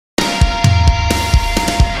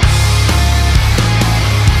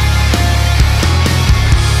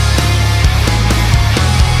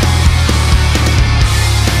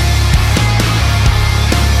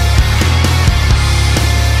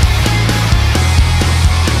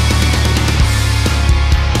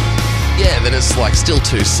there's like still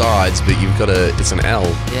two sides, but it's an L.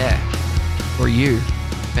 Yeah. Or U,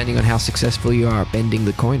 depending on how successful you are at bending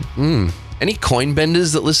the coin. Any coin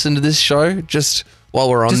benders that listen to this show, just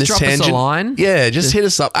while we're on Just this drop us a tangent, line. yeah, just hit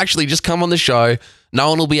us up. Actually, just come on the show. No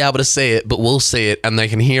one will be able to see it, but we'll see it, and they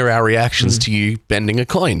can hear our reactions to you bending a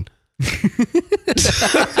coin.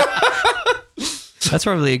 That's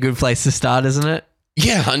probably a good place to start, isn't it?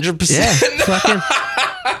 Yeah, 100%. Yeah. Fucking,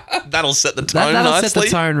 That'll set the tone that'll nicely. set the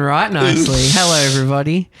tone right nicely. Hello,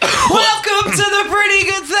 everybody. Welcome to the Pretty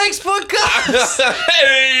Good Thanks podcast.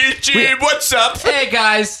 Hey, Jim, what's up? Hey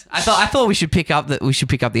guys, I thought we should pick up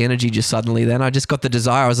the energy just suddenly. Then I just got the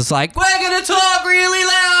desire. I was just like, we're gonna talk really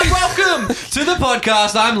loud. Welcome to the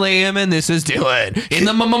podcast. I'm Liam, and this is Dylan. In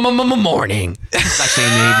the morning. It's actually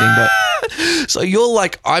in the evening, but. So you're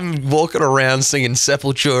like, I'm walking around singing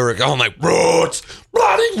Sepultura, going like, roots,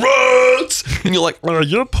 bloody roots. And you're like, oh,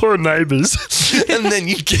 you're poor neighbours. And then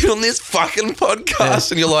you get on this fucking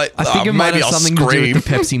podcast and you're like, I think it might maybe have I'll something to do scream. with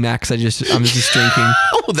the Pepsi Max. I'm just drinking.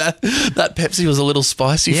 Oh, that Pepsi was a little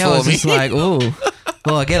spicy Yeah, for I was me. just like, oh,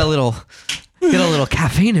 well, I get a little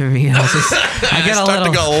caffeine in me. I get a Start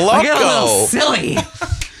to go I get a little loco. silly.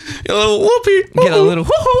 You're a little whoopee. Get a little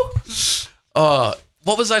woohoo.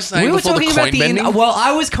 What was I saying We were before talking the about coin bending? well,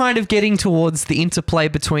 I was kind of getting towards the interplay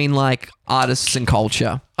between like artists and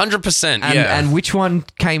culture, 100%, and, yeah. and which one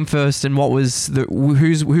came first, and what was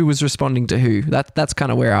who was responding to who. That's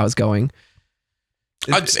kind of where I was going.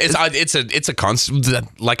 It's a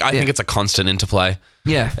constant. Like I think it's a constant interplay.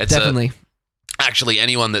 Yeah, It's definitely. Actually,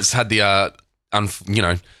 anyone that's had the,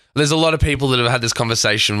 there's a lot of people that have had this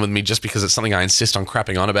conversation with me just because it's something I insist on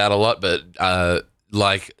crapping on about a lot. But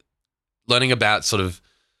like learning about sort of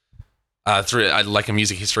through like a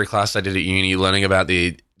music history class I did at uni, learning about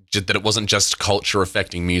that it wasn't just culture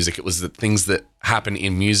affecting music. It was the things that happen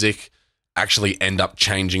in music actually end up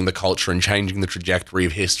changing the culture and changing the trajectory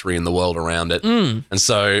of history and the world around it. And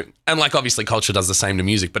so, and like obviously culture does the same to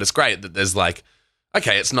music, but it's great that there's like,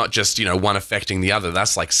 okay, it's not just, one affecting the other.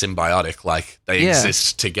 That's like symbiotic. Like they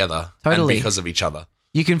exist together and because of each other.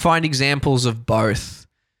 You can find examples of both.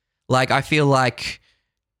 Like I feel like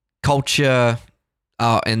culture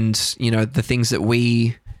and, the things that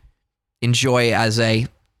we enjoy as a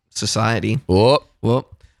society. Whoop.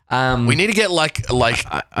 We need to get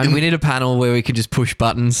we need a panel where we can just push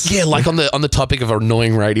buttons. Yeah, like on the topic of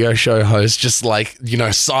annoying radio show hosts, just like,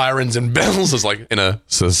 sirens and bells is like in a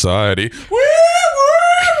society.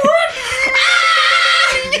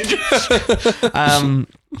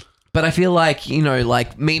 But I feel like,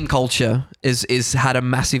 like meme culture is had a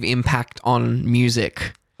massive impact on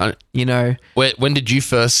music. When did you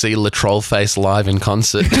first see La Trollface live in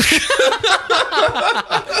concert?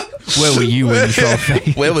 Where were you in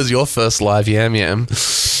Trollface? Where was your first live Yam Yam?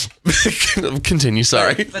 Continue,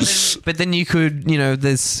 sorry. But then you could,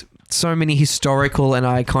 there's so many historical and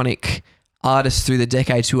iconic artists through the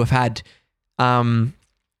decades who have had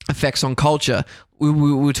effects on culture. We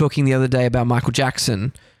were talking the other day about Michael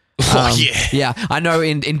Jackson. Yeah, I know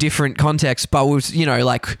in different contexts, but was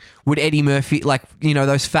like would Eddie Murphy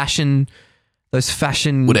those fashion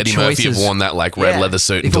would Eddie choices, Murphy have worn that like red leather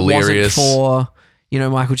suit and if Delirious? It wasn't for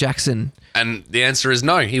Michael Jackson? And the answer is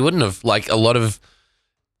no, he wouldn't have. Like a lot of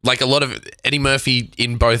Eddie Murphy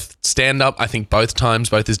in both stand up, I think both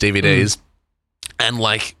times, both his DVDs, and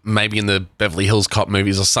like maybe in the Beverly Hills Cop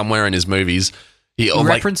movies or somewhere in his movies, he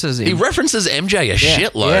references MJ a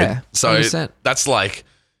shitload. Yeah, so 100%. that's like.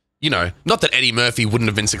 Not that Eddie Murphy wouldn't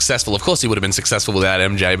have been successful. Of course he would have been successful without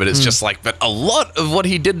MJ, but it's just like, but a lot of what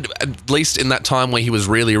he did, at least in that time where he was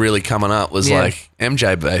really, really coming up, was like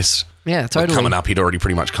MJ based. Yeah, totally. Like coming up, he'd already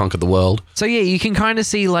pretty much conquered the world. So yeah, you can kind of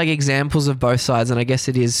see like examples of both sides, and I guess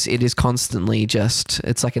it is constantly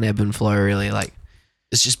it's like an ebb and flow, really. Like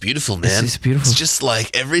it's just beautiful, man. It's just beautiful. It's just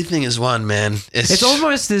like everything is one, man. It's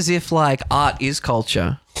almost as if like art is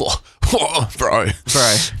culture. Bro.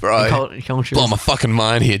 Culture. Blow my fucking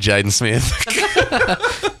mind here, Jaden Smith.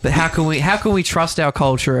 But how can we trust our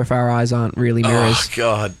culture if our eyes aren't really mirrors? Oh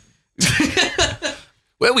God.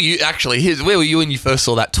 Where were you actually? Where were you when you first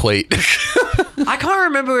saw that tweet? I can't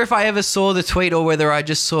remember if I ever saw the tweet or whether I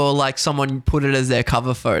just saw like someone put it as their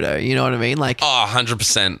cover photo. You know what I mean? Like,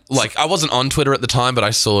 100%. Like I wasn't on Twitter at the time, but I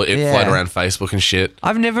saw it float around Facebook and shit.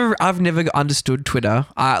 I've never understood Twitter.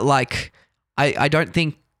 I don't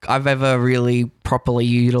think I've ever really properly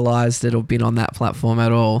utilized it or been on that platform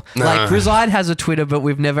at all. No. Like Reside has a Twitter, but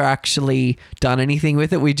we've never actually done anything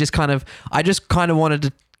with it. I just kind of wanted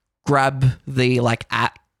to grab the like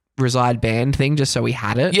at Reside band thing just so we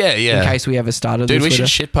had it. Yeah. In case we ever started. Dude, we Twitter.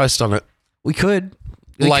 should shitpost on it. We could.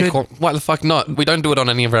 Like, why the fuck not? We don't do it on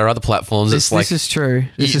any of our other platforms. It's like, this is true.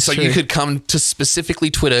 This is so true. you could come to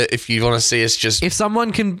specifically Twitter if you want to see us just. If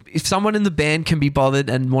someone in the band can be bothered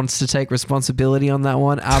and wants to take responsibility on that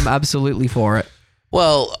one, I'm absolutely for it.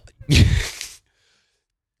 Well, yeah.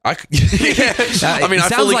 I mean, it I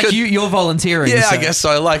sounds fully like could. you're volunteering. Yeah, so. I guess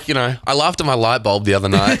so. Like, I laughed at my light bulb the other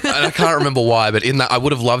night, and I can't remember why, but in that, I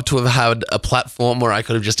would have loved to have had a platform where I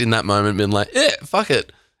could have just in that moment been like, yeah, fuck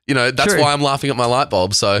it. That's True. why I'm laughing at my light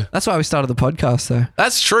bulb. So That's why we started the podcast, though.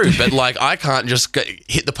 that's true, but like, I can't just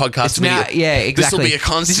hit the podcast It's now, immediately. yeah, exactly. This will be a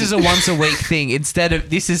constant. This is a once a week thing. Instead of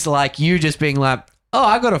this is like you just being like, oh,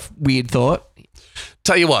 I got a weird thought.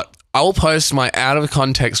 Tell you what, I will post my out of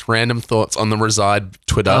context random thoughts on the Reside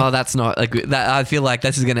Twitter. Oh, that's not a good. That I feel like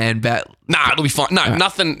this is going to end bad. Nah, it'll be fine. No,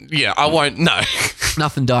 nothing. Yeah, I won't. No,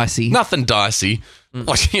 Nothing dicey. nothing dicey.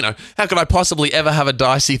 Like, how could I possibly ever have a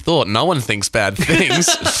dicey thought? No one thinks bad things.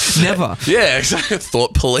 Never. Yeah, exactly.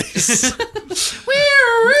 Thought police.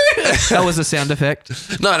 That was a sound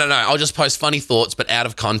effect. No. I'll just post funny thoughts, but out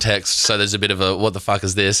of context. So there's a bit of a what the fuck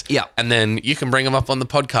is this? Yeah. And then you can bring them up on the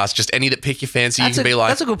podcast. Just any that pick your fancy. You can be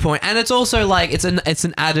like, that's a good point, and it's also like it's an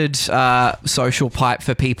added social pipe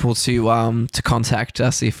for people to contact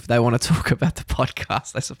us if they want to talk about the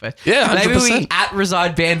podcast. I suppose. Yeah, maybe 100%. we at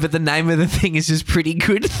Reside Band, but the name of the thing is just pretty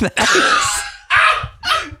good. Thanks.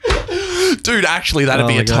 dude, actually, that'd Oh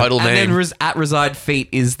be my a God. total and name. then at Reside Feet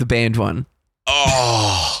is the band one.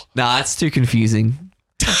 Oh, Nah, that's too confusing.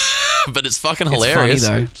 but it's fucking It's hilarious.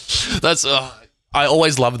 funny though. That's. I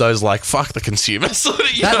always love those. Like, fuck the consumer. That's I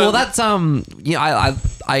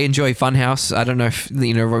enjoy Funhouse. I don't know if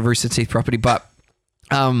Rooster Teeth property, but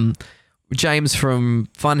James from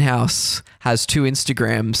Funhouse has 2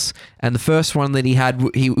 Instagrams, and the first one that he had,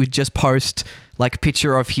 he would just post like a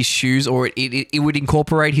picture of his shoes, or it would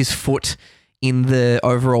incorporate his foot in the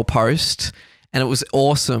overall post, and it was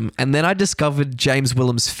awesome. And then I discovered James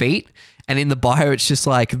Willem's feet. And in the bio, it's just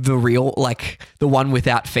like the real, like the one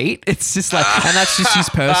without feet. It's just like, and that's just his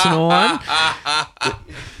personal one.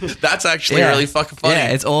 That's actually really fucking funny. Yeah,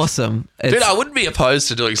 it's awesome. Dude, I wouldn't be opposed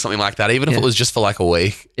to doing something like that, even if it was just for like a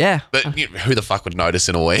week. Yeah. But who the fuck would notice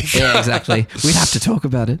in a week? Yeah, exactly. We'd have to talk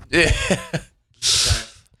about it. Yeah.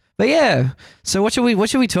 But yeah, so what should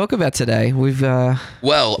we talk about today?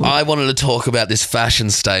 Well, I wanted to talk about this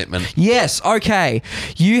fashion statement. Yes, okay.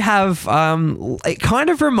 You have it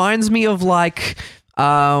kind of reminds me of like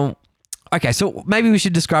okay, so maybe we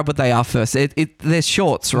should describe what they are first. They're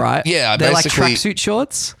shorts, right? Yeah, they're basically- like tracksuit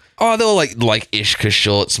shorts. Oh, they're like Ishka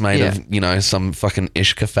shorts made of, some fucking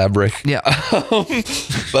Ishka fabric. Yeah.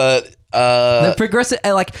 But The progressive,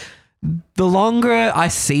 like the longer I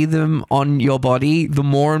see them on your body, the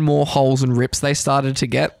more and more holes and rips they started to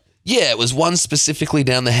get. yeah, it was one specifically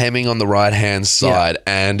down the hemming on the right-hand side,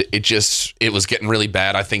 and it was getting really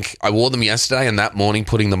bad. I think I wore them yesterday, and that morning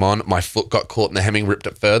putting them on, my foot got caught in the hemming, ripped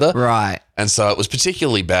it further. Right. And so it was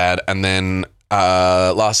particularly bad. And then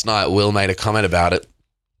last night, Will made a comment about it,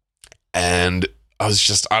 and I was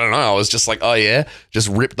just like, oh yeah, just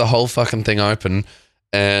ripped the whole fucking thing open.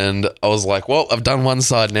 And I was like, well, I've done one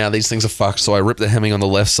side now. These things are fucked. So I ripped the hemming on the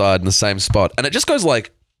left side in the same spot. And it just goes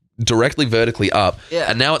like directly vertically up. Yeah.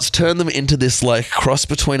 And now it's turned them into this like cross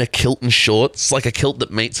between a kilt and shorts, like a kilt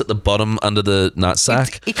that meets at the bottom under the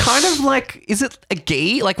nutsack. It kind of like, is it a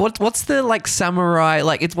gi? Like what's the like samurai?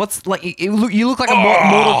 Like it's what's like you look like a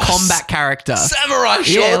Mortal Kombat character. Samurai shorts.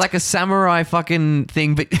 Yeah, like a samurai fucking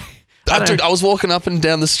thing. But Dude, I was walking up and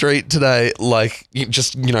down the street today, like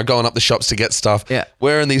going up the shops to get stuff,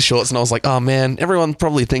 wearing these shorts, and I was like, oh man, everyone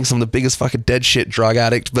probably thinks I'm the biggest fucking dead shit drug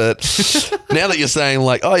addict, but now that you're saying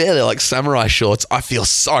like, oh yeah, they're like samurai shorts, I feel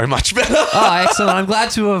so much better. Oh, excellent! I'm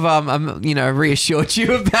glad to have reassured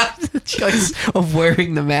you about the choice of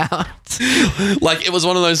wearing them out. Like it was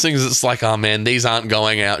one of those things. It's like, oh man, these aren't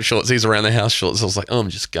going out shorts; these are around the house shorts. I was like, oh, I'm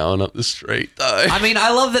just going up the street though. I mean, I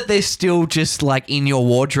love that they're still just like in your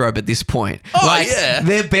wardrobe at this point. Oh, like, yeah.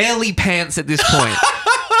 They're barely pants at this point.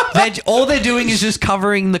 All they're doing is just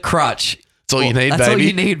covering the crutch. That's all you need, That's baby. all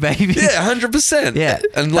you need, baby. Yeah, 100%. Yeah.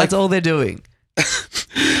 And like, that's all they're doing.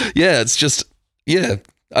 yeah, it's just, yeah.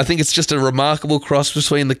 I think it's just a remarkable cross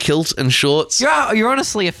between the kilt and shorts. You're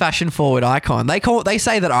honestly a fashion forward icon. They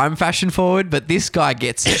say that I'm fashion forward, but this guy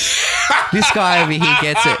gets it. This guy over here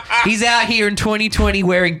gets it. He's out here in 2020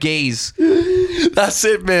 wearing geese. That's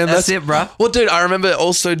it, man. That's it, bruh. Well, dude, I remember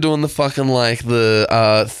also doing the fucking like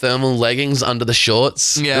the thermal leggings under the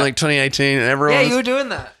shorts. Yeah. In, like 2018, and everyone. Yeah, was, you were doing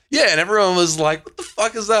that. Yeah, and everyone was like, "What the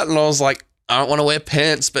fuck is that?" And I was like, "I don't want to wear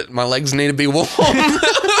pants, but my legs need to be warm."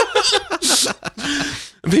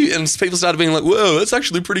 And people started being like, whoa, that's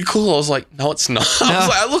actually pretty cool. I was like, no, it's not. I was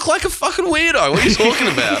like, I look like a fucking weirdo. What are you talking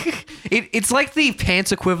about? It's like the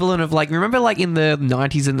pants equivalent of like, remember like in the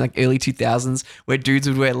 90s and like early 2000s where dudes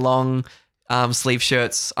would wear long sleeve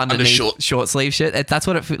shirts underneath short sleeve shirt. That's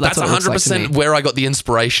what it. That's what 100% where I got the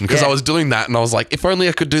inspiration, because I was doing that and I was like, if only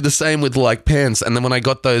I could do the same with like pants. And then when I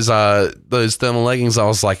got those thermal leggings, I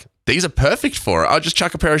was like, these are perfect for it. I'll just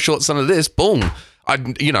chuck a pair of shorts under this. Boom.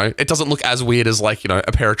 It doesn't look as weird as like,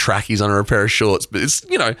 a pair of trackies under a pair of shorts, but it's,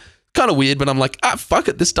 kind of weird, but I'm like, fuck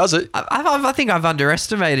it, this does it. I think I've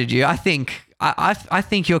underestimated you. I think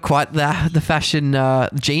you're quite the fashion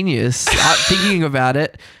genius. Thinking about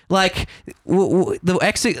it, like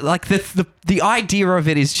the idea of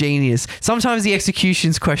it is genius. Sometimes the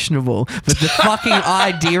execution's questionable, but the fucking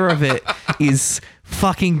idea of it is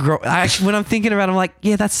fucking. When I'm thinking about it, I'm like,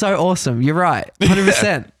 yeah, that's so awesome. You're right,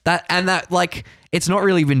 100%. That like it's not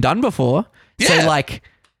really been done before. Yeah. So like.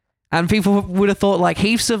 And people would have thought like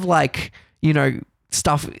heaps of like,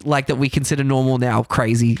 stuff like that we consider normal now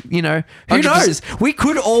crazy, Who 100%. knows? We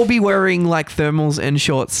could all be wearing like thermals and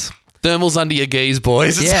shorts. Thermals under your geese,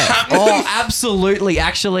 boys. It's happening. Oh, absolutely.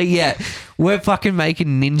 Actually, yeah. We're fucking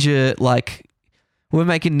making ninja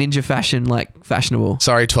fashion like fashionable.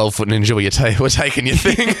 Sorry, 12-foot ninja, we're taking your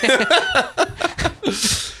thing.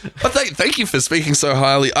 But thank you for speaking so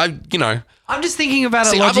highly. I'm just thinking about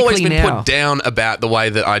it logically I've always been now. put down about the way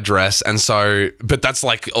that I dress, and so, but that's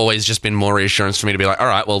like always just been more reassurance for me to be like, all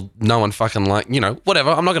right, well, no one fucking whatever.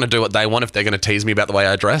 I'm not going to do what they want if they're going to tease me about the way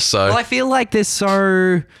I dress. So, well, I feel like there's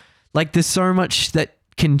so much that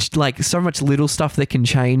can so much little stuff that can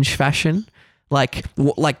change fashion, what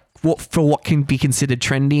can be considered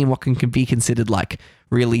trendy and what can be considered like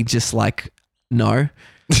really just like no,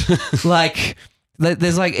 like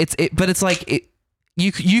there's like but it's like.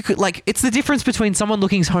 You could like it's the difference between someone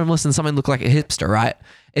looking homeless and someone look like a hipster, right?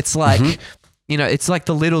 It's like it's like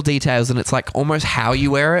the little details, and it's like almost how you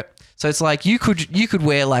wear it. So it's like you could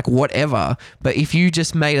wear like whatever, but if you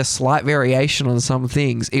just made a slight variation on some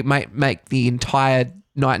things, it might make the entire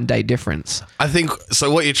night and day difference. I think so.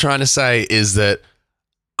 What you're trying to say is that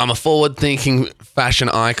I'm a forward-thinking fashion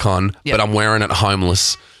icon, but I'm wearing it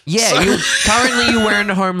homeless. Yeah, currently you're wearing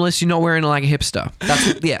a homeless. You're not wearing it like a hipster.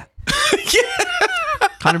 That's yeah.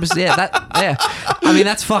 100%. Yeah, I mean,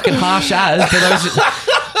 that's fucking harsh as, but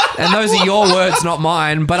those are your words, not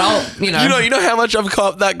mine. But I'll, You know how much I've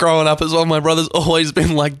copped that growing up as well. My brother's always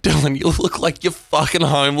been like, Dylan, you look like you're fucking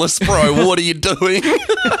homeless, bro. What are you doing?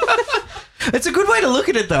 It's a good way to look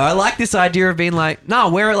at it, though. I like this idea of being like, no,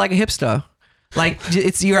 wear it like a hipster. Like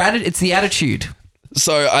it's the attitude.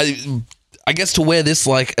 So I guess to wear this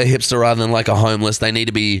like a hipster rather than like a homeless, they need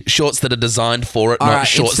to be shorts that are designed for it, not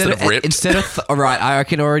shorts that have ripped. I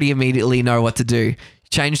can already immediately know what to do.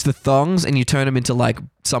 Change the thongs and you turn them into like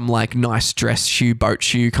some like nice dress shoe, boat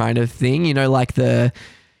shoe kind of thing. Like the,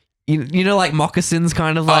 like moccasins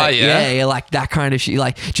kind of like, yeah, like that kind of shoe.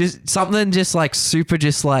 Like just something just like super,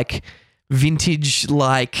 just like vintage,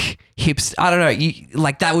 like hipster. I don't know.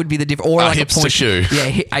 Like that would be the difference. Or like hipster shoe.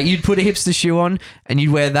 Yeah, you'd put a hipster shoe on and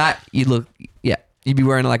you'd wear that. You'd be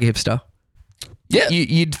wearing it like a hipster. Yeah,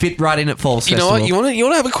 you'd fit right in at Falls Festival. What? You want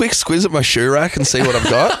to have a quick squiz at my shoe rack and see what I've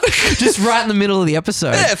got? Just right in the middle of the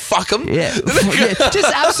episode. Yeah, fuck them. Yeah,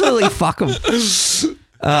 just absolutely fuck them.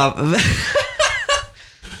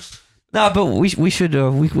 No, but we should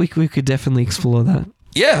we could definitely explore that.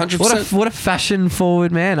 Yeah, 100%. What a fashion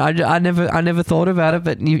forward man. I never thought about it,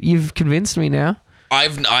 but you've convinced me now.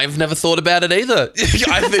 I've never thought about it either.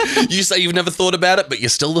 You say you've never thought about it, but you're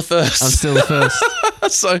still the first. I'm still the first.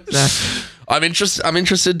 So I'm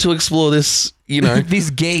interested to explore this. This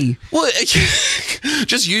gay. Well,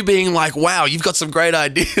 just you being like, wow, you've got some great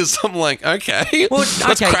ideas. I'm like, okay,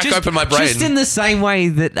 let's crack open my brain. Just in the same way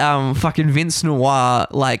that fucking Vince Noir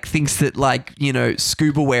like thinks that like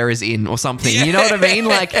scuba wear is in or something. You know what I mean?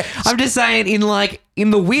 Like I'm just saying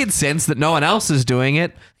in the weird sense that no one else is doing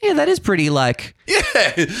it. Yeah, that is pretty like. Yeah.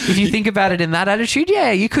 If you think about it in that attitude,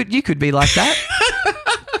 yeah, you could be like that.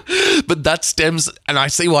 But that stems, and I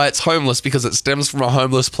see why it's homeless, because it stems from a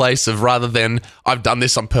homeless place of rather than I've done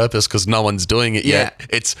this on purpose because no one's doing it yet.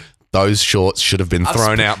 It's those shorts should have been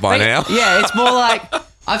thrown out by now. Yeah, it's more like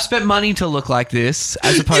I've spent money to look like this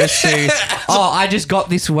as opposed to, I just got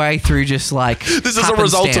this way through just like this is a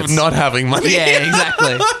result of not having money. Yeah,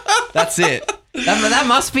 exactly. That's it. That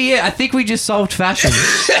must be it. I think we just solved fashion.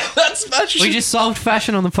 That's fashion. We just solved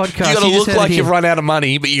fashion on the podcast. You got to look like you've run out of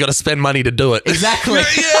money, but you got to spend money to do it. Exactly.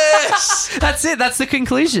 Yes. That's it. That's the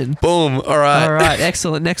conclusion. Boom. All right. All right.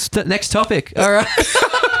 Excellent. Next topic. All right.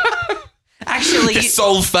 Actually, this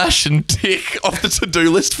old-fashioned tick off the to-do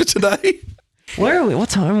list for today. Where are we? What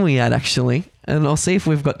time are we at actually? And I'll see if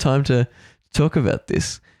we've got time to talk about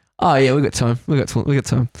this. Oh yeah, we got time. We got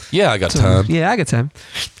time. Yeah, I got time. Yeah, I got time.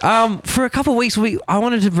 For a couple of weeks, I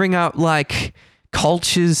wanted to bring up like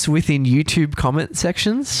cultures within YouTube comment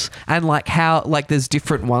sections and like how like there's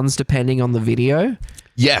different ones depending on the video.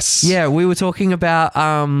 Yes. Yeah, we were talking about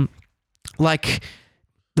like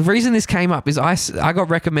the reason this came up is I got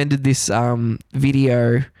recommended this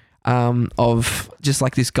video of just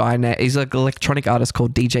like this guy. He's like an electronic artist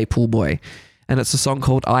called DJ Poolboy, and it's a song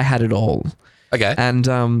called "I Had It All." Okay. And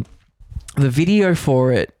the video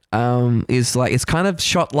for it is like it's kind of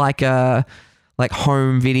shot like a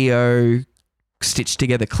home video stitched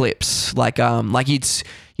together clips, like it's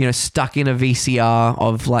stuck in a VCR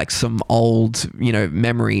of like some old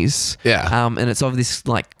memories. Yeah. And it's of this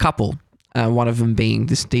like couple. One of them being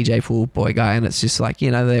this DJ Poolboy guy, and it's just like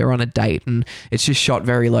they're on a date, and it's just shot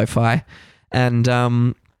very lo-fi,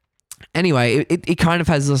 and anyway, it kind of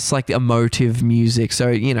has this like emotive music, so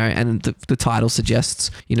and the title suggests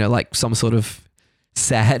like some sort of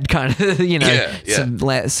sad kind of some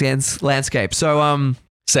landscape. So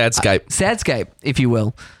Sadscape. sadscape, if you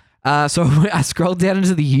will. So I scrolled down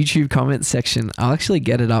into the YouTube comments section. I'll actually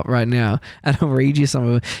get it up right now and I'll read you some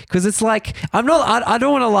of it because it's like I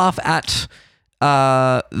don't want to laugh at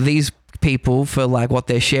these people for like what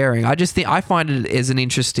they're sharing. I just think I find it as an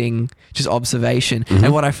interesting just observation. Mm-hmm.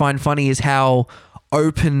 And what I find funny is how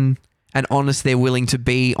open and honest they're willing to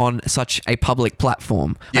be on such a public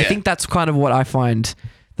platform. I Yeah. think that's kind of what I find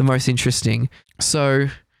the most interesting. So,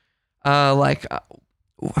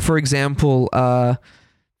 for example,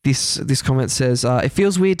 this comment says, it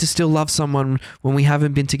feels weird to still love someone when we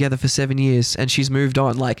haven't been together for 7 years and she's moved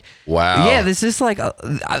on. Like, Wow. yeah, this is like,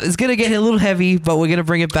 it's going to get a little heavy, but we're going to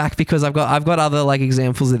bring it back because I've got other like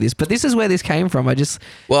examples of this, but this is where this came from.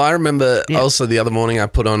 Well, I remember Yeah. also the other morning I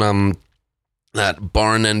put on that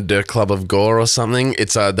Born and Der Club of Gore or something.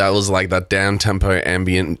 It's that was like that down tempo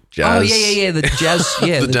ambient jazz. Oh yeah, the jazz,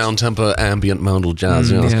 yeah. the down tempo ambient modal jazz.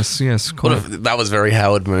 Yes. That was very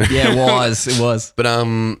Howard Moon. Yeah, it was. But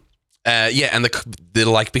yeah, and the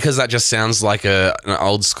like because that just sounds like an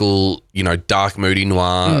old school, dark moody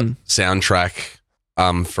noir soundtrack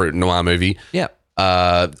for a noir movie. Yeah.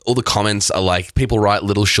 All the comments are like people write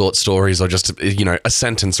little short stories or just a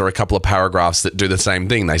sentence or a couple of paragraphs that do the same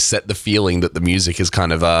thing. They set the feeling that the music is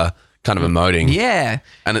kind of emoting. Yeah.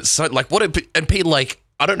 And it's so like and people like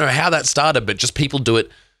I don't know how that started, but just people do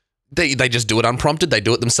it. They just do it unprompted. They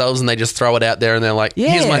do it themselves and they just throw it out there and they're like,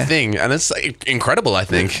 here's my thing. And it's incredible, I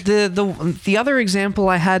think. The other example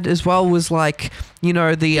I had as well was like,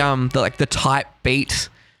 the type beat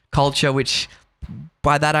culture, which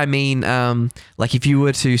by that I mean, like if you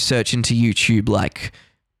were to search into YouTube, like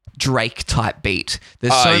Drake type beat,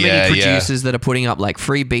 there's so many producers that are putting up like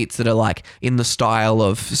free beats that are like in the style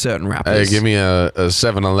of certain rappers. Hey, give me a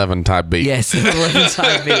 7-Eleven type beat. Yes, 7-Eleven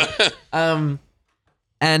type beat.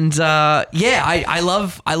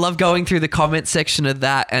 I love going through the comment section of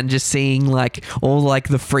that and just seeing like all like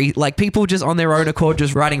the free like people just on their own accord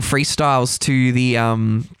just writing freestyles to the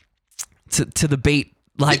to the beat,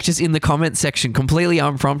 like just in the comment section, completely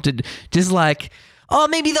unprompted, just like, oh,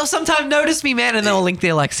 maybe they'll sometime notice me, man, and they'll link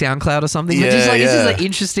their like SoundCloud or something. But just like it's just like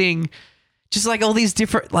interesting. Just like all these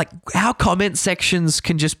different, like how comment sections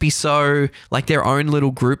can just be so like their own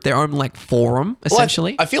little group, their own like forum,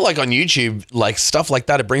 essentially. Well, I feel like on YouTube, like stuff like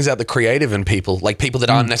that, it brings out the creative in people, like people that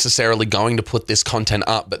aren't necessarily going to put this content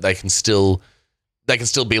up, but they can still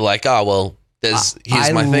be like, oh, well, here's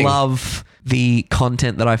my thing. I love the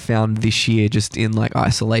content that I found this year just in like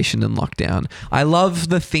isolation and lockdown. I love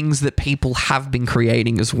the things that people have been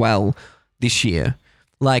creating as well this year.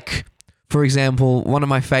 Like, for example, one of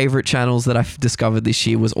my favorite channels that I've discovered this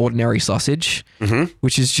year was Ordinary Sausage,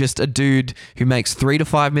 which is just a dude who makes 3 to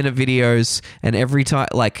 5 minute videos, and every time,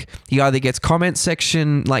 like, he either gets comment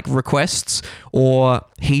section like requests, or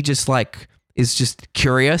he just like is just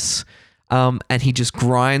curious, and he just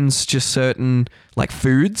grinds just certain like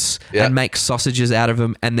foods and makes sausages out of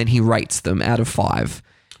them, and then he rates them out of 5.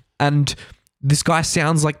 And this guy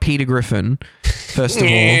sounds like Peter Griffin, first of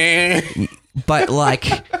all, but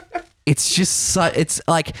like. It's just so, it's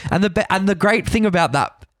like, and the great thing about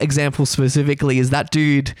that example specifically is that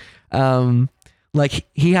dude, like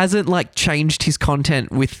he hasn't like changed his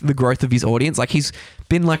content with the growth of his audience. Like he's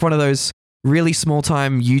been like one of those really small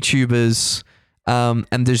time YouTubers,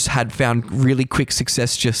 and just had found really quick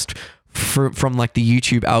success just from like the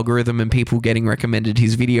YouTube algorithm and people getting recommended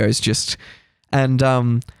his videos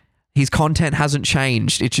and his content hasn't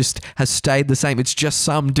changed. It just has stayed the same. It's just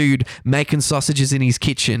some dude making sausages in his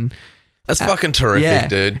kitchen. That's fucking terrific,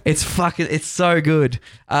 dude. It's so good.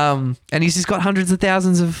 And he's just got hundreds of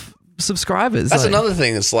thousands of subscribers. That's another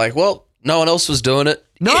thing. It's like, well, no one else was doing it.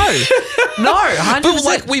 No, 100%. But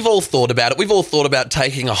like, we've all thought about it. We've all thought about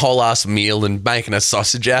taking a whole ass meal and making a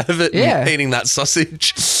sausage out of it and eating that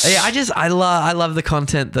sausage. Yeah, I love the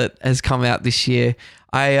content that has come out this year.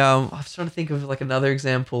 I was trying to think of like another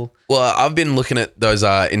example. Well, I've been looking at those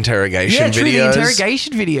interrogation videos. The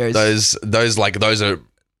interrogation videos. Those are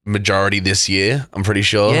majority this year, I'm pretty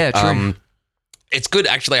sure. Yeah, true. It's good,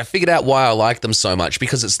 actually. I figured out why I like them so much,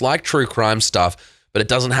 because it's like true crime stuff, but it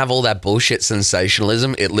doesn't have all that bullshit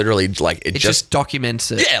sensationalism. It literally, like, it just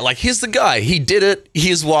documents it. Yeah, like, here's the guy. He did it.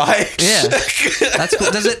 Here's why. Yeah. That's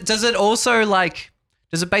cool. Does it also, like,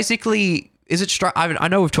 does it basically, is it, I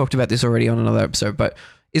know we've talked about this already on another episode, but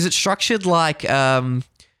is it structured like,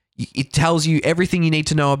 it tells you everything you need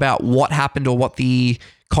to know about what happened or what the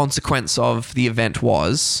consequence of the event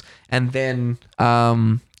was, and then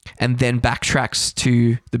backtracks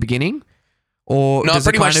to the beginning? Or no,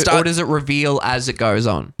 or does it reveal as it goes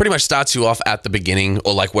on? Pretty much starts you off at the beginning,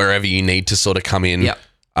 or like wherever you need to sort of come in. Yep.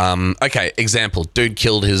 Okay, example. Dude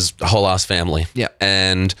killed his whole ass family. Yeah.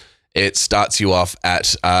 And it starts you off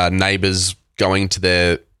at neighbors going to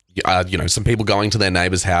their, some people going to their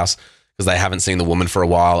neighbor's house because they haven't seen the woman for a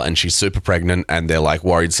while and she's super pregnant and they're like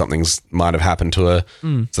worried something's might have happened to her.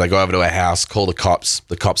 So they go over to her house, call the cops.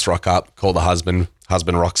 The cops rock up, call the husband.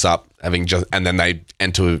 Husband rocks up, and then they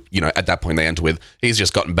enter, at that point they enter with, he's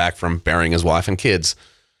just gotten back from burying his wife and kids.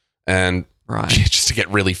 And right. Just to get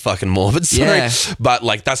really fucking morbid, sorry. Yeah. But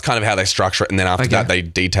like, that's kind of how they structure it. And then after that, they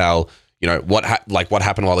detail, what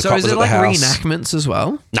happened while the cop was at the house. So is it like reenactments as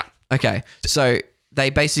well? No. Okay. So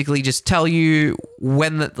they basically just tell you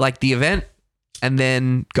when the event and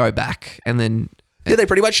then go back and then. Yeah, they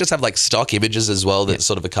pretty much just have like stock images as well that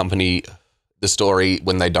sort of accompany the story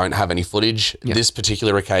when they don't have any footage. Yeah. This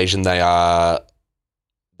particular occasion, they've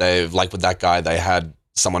like with that guy, they had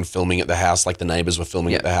someone filming at the house, like the neighbors were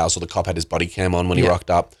filming at the house, or the cop had his body cam on when he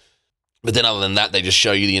rocked up. But then other than that, they just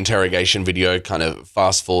show you the interrogation video, kind of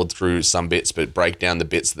fast forward through some bits, but break down the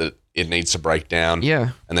bits that it needs to break down.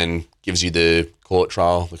 Yeah. And then gives you the court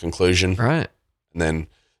trial, the conclusion. Right. And then,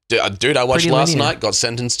 dude, I watched last night, got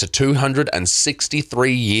sentenced to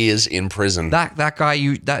 263 years in prison. That guy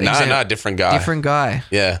No, different guy. Different guy.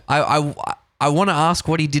 Yeah. I want to ask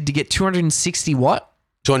what he did to get 260 what?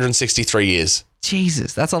 263 years.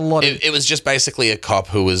 Jesus, that's a lot. It was just basically a cop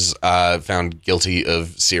who was found guilty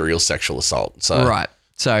of serial sexual assault. So right.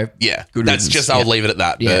 So yeah, good that's riddance. just, I'll leave it at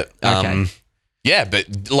that. Yeah. But Okay. yeah,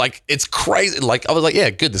 but like, it's crazy. Like, I was like, yeah,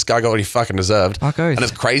 good. This guy got what he fucking deserved. Fuck oath. And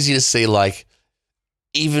it's crazy to see, like,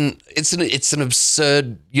 even it's an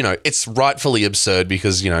absurd, it's rightfully absurd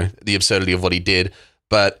because, the absurdity of what he did,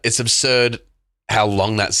 but it's absurd how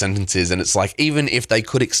long that sentence is. And it's like, even if they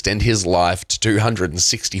could extend his life to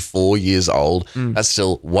 264 years old, that's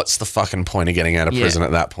still, what's the fucking point of getting out of prison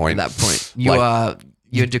at that point? At that point,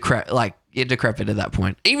 you're decrepit at that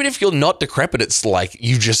point. Even if you're not decrepit, it's like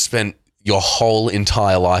you just spent your whole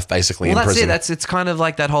entire life basically in prison. It's kind of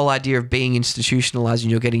like that whole idea of being institutionalized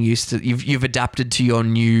and you're getting used to, you've adapted to your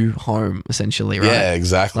new home essentially, right? Yeah,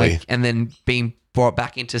 exactly. And then being brought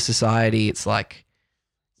back into society, it's like,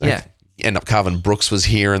 yeah. You end up carving Brooks was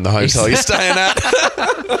here in the hotel you're staying at.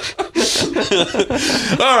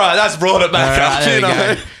 All right, that's brought it back up.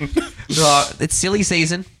 There we go. It's silly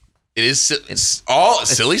season. It is.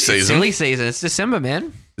 Silly season. It's silly season. It's December,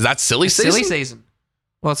 man. Is that silly season? Silly season.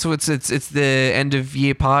 Well, so it's the end of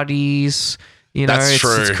year parties. That's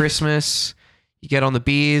true. It's Christmas. You get on the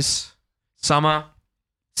beers. Summer.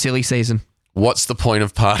 Silly season. What's the point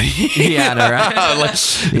of partying? Yeah, I know,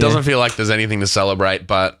 right? It doesn't feel like there's anything to celebrate,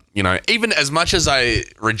 but even as much as I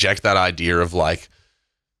reject that idea of like,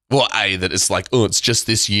 well, that it's like, oh, it's just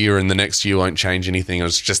this year and the next year won't change anything.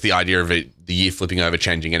 It's just the idea of the year flipping over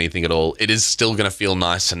changing anything at all. It is still going to feel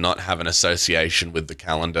nice to not have an association with the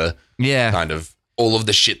calendar. Yeah. Kind of all of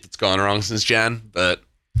the shit that's gone wrong since Jan, but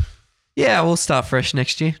yeah, we'll start fresh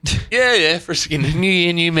next year. yeah, fresh new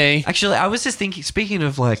year, new me. Actually, I was just thinking, speaking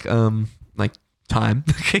of like time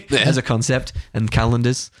as a concept and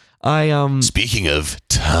calendars, Speaking of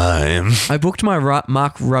time, I booked my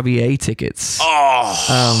Mark Rubier tickets.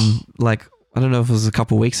 Oh. I don't know if it was a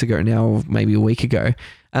couple of weeks ago now or maybe a week ago.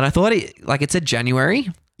 And I thought it said January.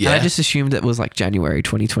 Yeah. And I just assumed it was like January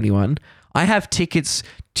 2021. I have tickets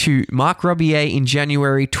to Mark Rubier in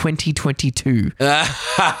January 2022. I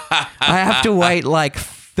have to wait like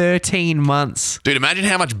 13 months. Dude, imagine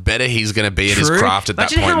how much better he's going to be at his craft at that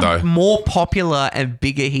point, how though. More popular and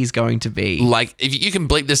bigger he's going to be. Like, if you can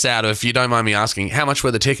bleep this out, if you don't mind me asking, how much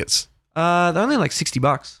were the tickets? They're only like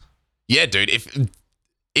 $60. Yeah, dude.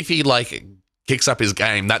 If he like kicks up his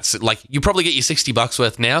game, that's like you probably get your $60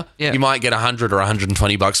 worth now. Yeah. You might get $100 or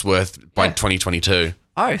 $120 worth by Yeah. 2022.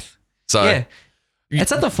 Oath. So Yeah.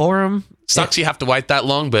 It's at the Forum. sucks you have to wait that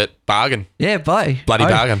long, but bargain. Yeah, bye. Bloody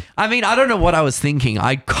bargain. I mean, I don't know what I was thinking.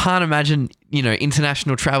 I can't imagine,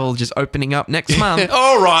 international travel just opening up next month.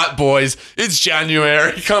 All right, boys. It's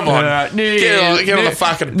January. Come on. Get on the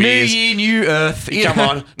fucking beers. New Year, New Earth. Come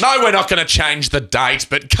on. No, we're not going to change the date,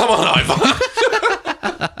 but come on over.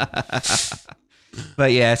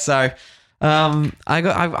 But yeah, so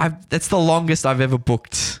that's the longest I've ever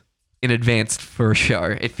booked in advance for a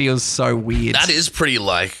show. It feels so weird. That is pretty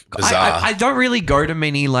like bizarre. I don't really go to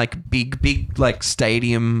many like big like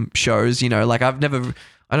stadium shows. Like I don't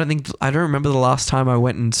remember the last time I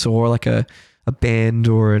went and saw like a band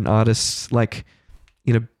or an artist like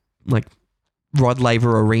like Rod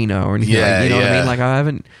Laver Arena or anything. Yeah, like, you know what I yeah. mean? Like I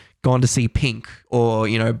haven't gone to see Pink or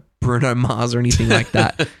Bruno Mars or anything like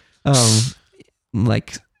that.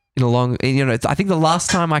 Like in a long, I think the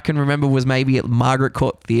last time I can remember was maybe at Margaret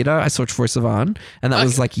Court Theatre. I saw Troye Sivan, and that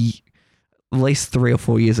was like at least 3 or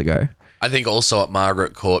 4 years ago. I think also at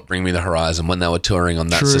Margaret Court, Bring Me the Horizon, when they were touring on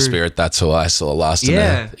That's the True. Spirit, that's who I saw last in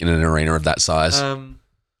an arena of that size.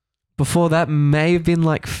 Before that may have been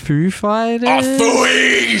like Foo Fighters. Oh,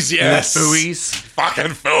 Fooeyes! Yes! Fooeyes.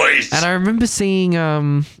 Fucking Fooeyes! And I remember seeing,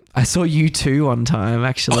 I saw U2 one time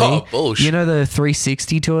actually. Oh, bullshit. The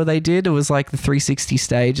 360 tour they did? It was like the 360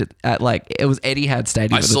 stage at like, it was Etihad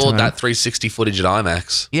Stadium I at the saw time. that 360 footage at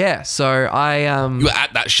IMAX. Yeah, so You were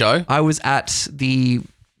at that show? I was at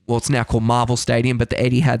it's now called Marvel Stadium, but the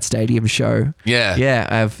Etihad Stadium show. Yeah.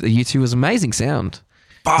 Yeah, the U2 was amazing sound.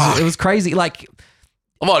 Fuck. It was crazy. Like,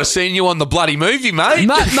 I might have seen you on the bloody movie, mate.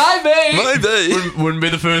 maybe. Maybe. Wouldn't be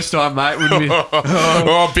the first time, mate. Wouldn't be.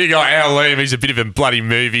 Oh, big eye Al Liam. He's a bit of a bloody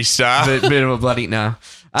movie star. bit of a bloody no.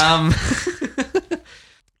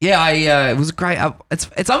 Yeah, it was great.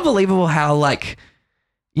 It's unbelievable how like,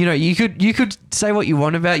 you could say what you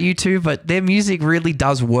want about U2, but their music really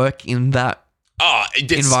does work in that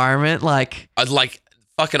environment. Like, I'd like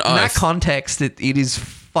fucking in that oath. context, it is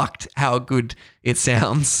fucked how good it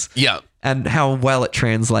sounds. Yeah. And how well it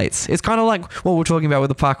translates. It's kind of like what we're talking about with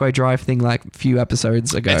the Parkway Drive thing like a few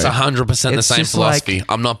episodes ago. It's 100% the It's same just philosophy.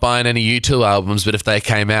 like- I'm not buying any U2 albums, but if they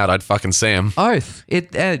came out, I'd fucking see them. Oath.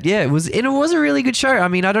 It was a really good show. I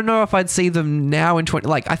mean, I don't know if I'd see them now in 20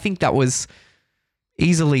 like I think that was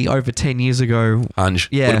easily over 10 years ago. Hunch.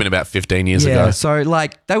 Yeah. Would have been about 15 years Yeah, ago. so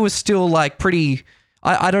like they were still like pretty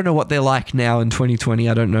I don't know what they're like now in 2020.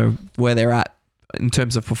 I don't know where they're at in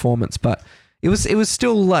terms of performance, but it was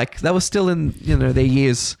still like that was still in their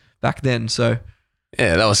years back then. So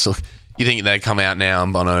Yeah, that was still. You think they'd come out now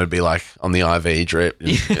and Bono would be like on the IV drip,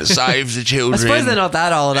 and, save the children. I suppose they're not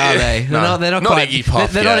that old, are they? No. They're not Not quite. Iggy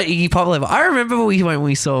Pop They're yet. not at Iggy Pop level. I remember when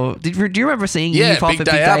we saw. Do you remember seeing Yeah, Iggy Pop Big at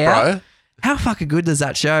Day Big Out, Day bro. Out? How fucking good does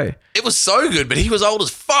that show? It was so good, but he was old as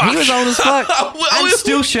fuck. He was old as fuck and we-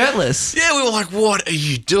 still shirtless. Yeah, we were like, "What are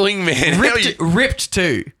you doing, man?" How are you- Ripped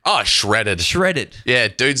too. Oh, shredded. Shredded. Yeah,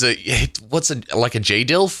 dude's what's like a G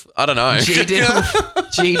dilf? I don't know.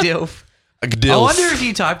 G-Dilf. G-Dilf. A dilf. I wonder if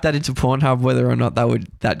you typed that into Pornhub, whether or not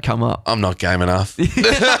that'd come up. I'm not game enough.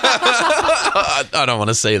 I don't want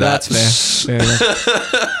to see that. That's fair. Fair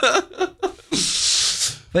enough.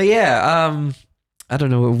 But yeah, I don't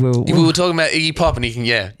know. We were talking about Iggy Pop, and he can,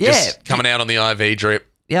 Yeah. just coming out on the IV drip.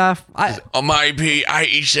 yeah, I might be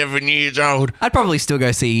 87 years old. I'd probably still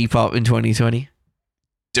go see Iggy Pop in 2020.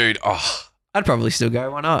 Dude, I'd probably still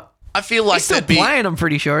go. Why not? I feel like He's still playing, I'm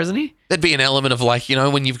pretty sure, isn't he? there'd be an element of like,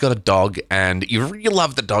 when you've got a dog and you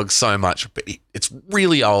love the dog so much, but it's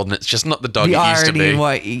really old and it's just not the dog The it used to irony be. in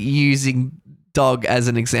what using dog as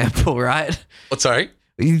an example, right? What, sorry?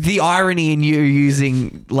 The irony in you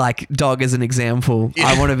using like dog as an example. Yeah.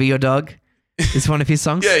 I want to be your dog. It's one of his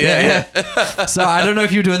songs. Yeah. So I don't know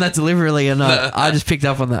if you're doing that deliberately or not. I just picked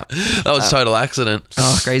up on that. That was total accident.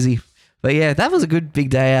 Oh, crazy. But yeah, that was a good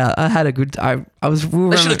big day out. I had a good. I was. We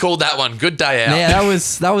were They on should a- have called that one Good Day Out. Yeah,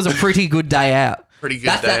 that was a pretty good day out. Pretty good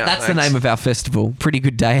day out. That's the thanks. name of our festival. Pretty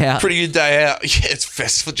good day out. Pretty good day out. Yeah, it's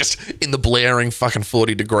festival. Just in the blaring fucking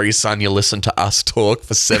 40-degree sun, you listen to us talk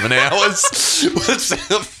for 7 hours. It's a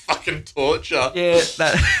fucking torture. Yeah,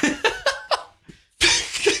 that.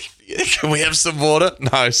 Can we have some water?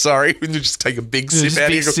 No, sorry. We just take a big sip Just out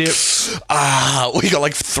big of here. sip. We got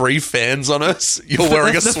like 3 fans on us. You're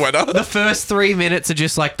wearing a sweater. The first 3 minutes are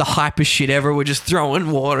just like the hypest shit ever. We're just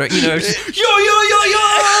throwing water, just, yo.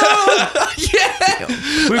 Yeah.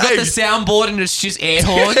 We've got Hey. the soundboard and it's just air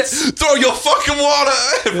horns. Throw your fucking water.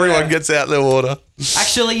 Everyone gets out their water.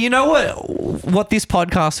 Actually, you know what this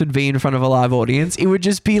podcast would be in front of a live audience? It would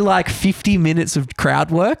just be like 50 minutes of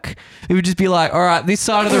crowd work. It would just be like, all right, this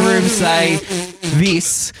side of the room say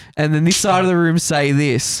this, and then this side of the room say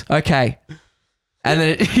this. Okay. And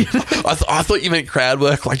then I thought you meant crowd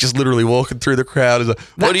work, like just literally walking through the crowd. Like,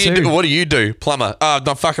 what do you do? What do you do? Plumber. Oh,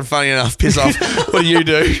 not fucking funny enough. Piss off. What do you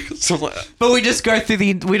do? But we just go through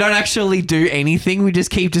we don't actually do anything. We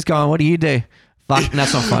just keep just going, what do you do? Fuck,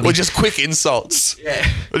 that's not funny. Well, just quick insults. Yeah.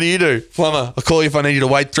 What do you do? Plumber. I'll call you if I need you to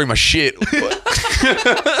wade through my shit.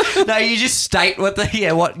 No, you just state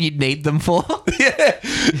what you'd need them for. Yeah.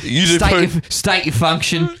 You do State your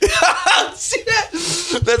function.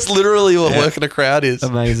 That's literally what working a crowd is.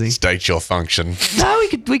 Amazing. State your function. No,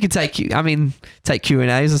 we could take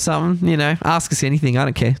Q&As or something, ask us anything, I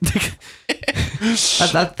don't care.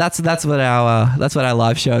 That's what our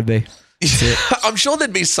live show would be. I'm sure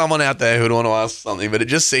there'd be someone out there who'd want to ask something, but it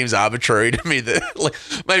just seems arbitrary to me that, like,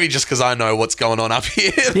 maybe just because I know what's going on up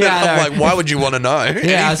here. Yeah, I'm like, why would you want to know?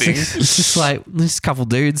 Yeah, anything? it's just like just a couple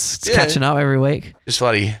dudes catching up every week. Just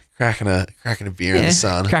bloody cracking a beer in the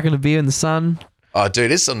sun. Cracking a beer in the sun. Oh,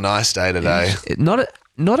 dude, it's a nice day today. Not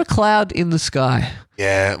a cloud in the sky.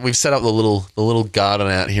 Yeah, we've set up the little garden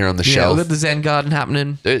out here on the shelf. We've got the Zen garden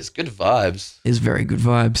happening. Dude, it's good vibes. It's very good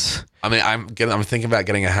vibes. I mean, I'm thinking about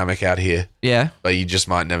getting a hammock out here. Yeah. But you just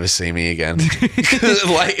might never see me again.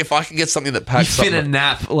 Like, if I can get something that packs you fit a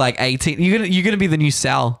nap like 18. You're gonna be the new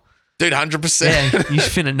Sal. Dude, 100%. Yeah, you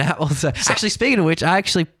fit a nap also. Actually, speaking of which, I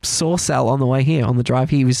actually saw Sal on the way here on the drive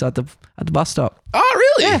here. He was at the bus stop.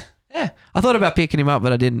 Oh, really? Yeah. I thought about picking him up,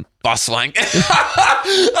 but I didn't. Bus wank.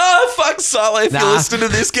 Oh, fuck, Sully. If you're listening to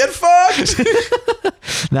this, get fucked.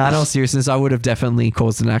 Nah, in all seriousness, I would have definitely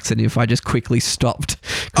caused an accident if I just quickly stopped.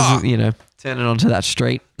 Because, turning onto that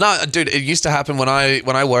street. No, dude, it used to happen when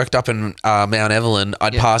I worked up in Mount Evelyn.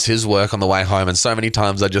 I'd pass his work on the way home, and so many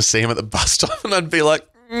times I'd just see him at the bus stop, and I'd be like,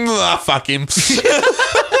 fuck him.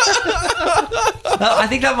 I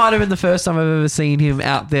think that might have been the first time I've ever seen him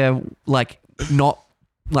out there, like, not,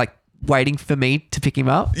 like, waiting for me to pick him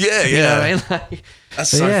up. Yeah, You know what I mean? Like, that's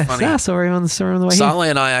so funny. I saw him on the way Sally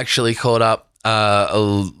and I actually caught up,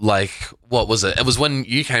 like, what was it? It was when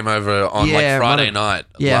you came over on Friday night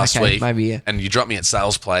last week. Maybe, yeah. And you dropped me at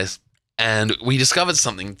Sal's place. And we discovered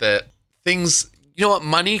something that you know what?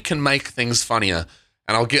 Money can make things funnier.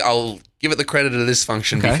 And I'll give it the credit of this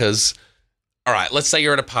function because, all right, let's say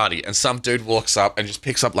you're at a party and some dude walks up and just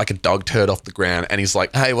picks up like a dog turd off the ground and he's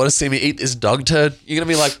like, hey, want to see me eat this dog turd? You're going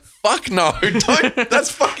to be like, fuck no, don't.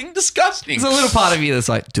 That's fucking disgusting. There's a little part of you that's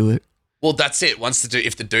like, do it. Well, that's it.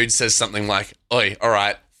 If the dude says something like, oi, all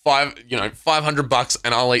right, $500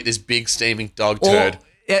 and I'll eat this big steaming dog turd.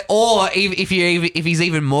 Or if he's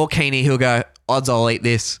even more keen, he'll go, odds I'll eat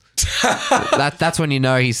this. That's when you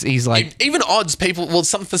know he's like, even odds people. Well,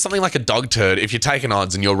 for something like a dog turd, if you're taking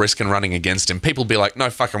odds and you're risking running against him, people be like,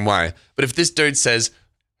 no fucking way. But if this dude says,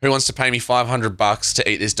 who wants to pay me $500 to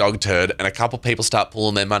eat this dog turd, and a couple people start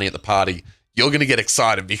pulling their money at the party, you're gonna get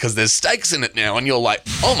excited because there's stakes in it now, and you're like,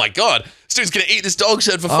 oh my god, this dude's gonna eat this dog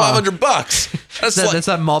turd for $500. That's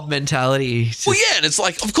that mob mentality. Well, yeah, and it's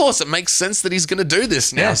like, of course, it makes sense that he's gonna do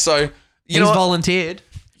this now. Yeah. So he's volunteered.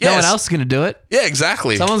 Yes. No one else is going to do it. Yeah,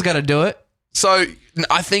 exactly. Someone's got to do it. So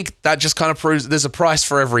I think that just kind of proves there's a price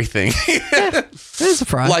for everything. There's a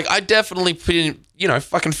price. Like, I definitely put in,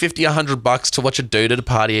 fucking $50, $100 to watch a dude at a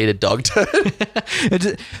party eat a dog turd.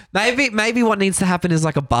 Maybe what needs to happen is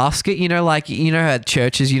like a basket, like, at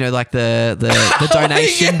churches, like the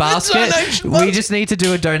donation basket. Donation we just need to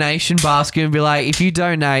do a donation basket and be like, if you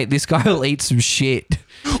donate, this guy will eat some shit.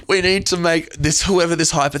 We need to make whoever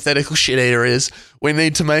this hypothetical shit eater is, we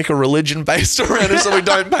need to make a religion based around it so we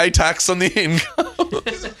don't pay tax on the income.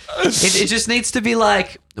 It just needs to be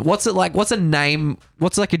like, what's a name?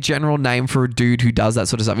 What's like a general name for a dude who does that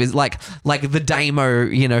sort of stuff? Is like the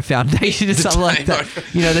Damo, foundation or something like that.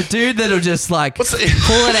 The dude that'll just like pull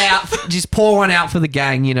it out, just pour one out for the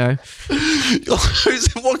gang,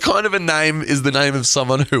 What kind of a name is the name of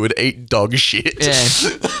someone who would eat dog shit?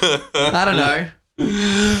 Yeah. I don't know.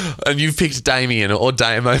 And you've picked Damien or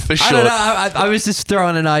Damo for sure. I don't know. I was just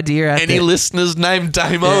throwing an idea out there. Any listeners named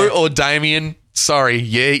Damo or Damien? Sorry,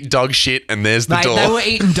 you eat dog shit and there's the door. They were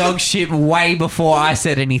eating dog shit way before I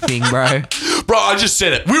said anything, bro. Bro, I just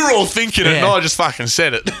said it. We were all thinking it and I just fucking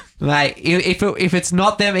said it. Mate, if it's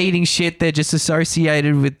not them eating shit, they're just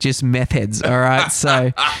associated with just meth heads, all right?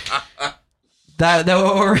 So they were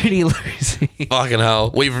already losing. Fucking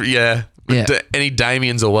hell. Yeah. Any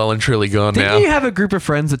Damiens are well and truly gone now. Didn't you have a group of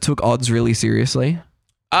friends that took odds really seriously?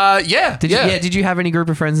 Yeah. Did you have any group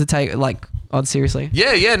of friends that take odds seriously?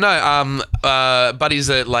 Yeah, no. Buddies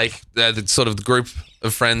that like the sort of the group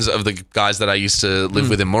of friends of the guys that I used to live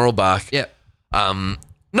with in Moralbark. Yeah.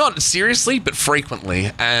 Not seriously, but frequently.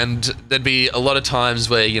 And there'd be a lot of times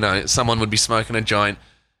where, you know, someone would be smoking a joint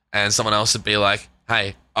and someone else would be like,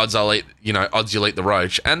 hey, odds you'll eat the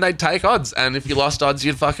roach. And they'd take odds. And if you lost odds,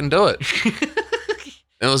 you'd fucking do it.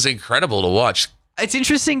 It was incredible to watch. It's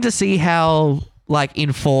interesting to see how like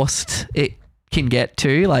enforced it can get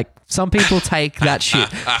to. Like some people take that shit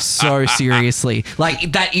so seriously.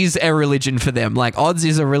 Like that is a religion for them. Like odds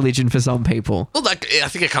is a religion for some people. Well, like, I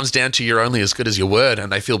think it comes down to you're only as good as your word,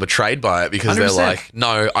 and they feel betrayed by it because 100%. they're like,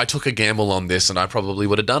 no, I took a gamble on this and I probably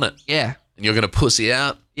would have done it. Yeah. And you're going to pussy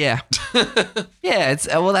out. Yeah. Yeah. It's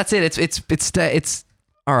well, that's it. It's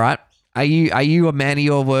all right. Are you a man of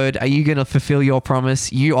your word? Are you going to fulfill your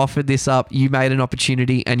promise? You offered this up. You made an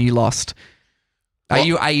opportunity and you lost. Are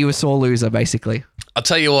you a sore loser, basically? I'll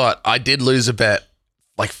tell you what, I did lose a bet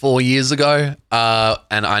like 4 years ago,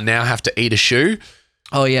 and I now have to eat a shoe.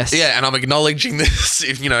 Oh, yes. Yeah, and I'm acknowledging this.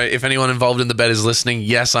 If anyone involved in the bet is listening,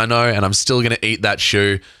 yes, I know, and I'm still going to eat that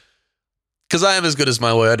shoe because I am as good as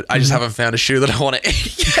my word. I just haven't found a shoe that I want to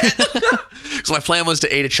eat yet. Because my plan was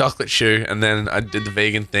to eat a chocolate shoe, and then I did the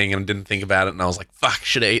vegan thing and didn't think about it, and I was like, fuck,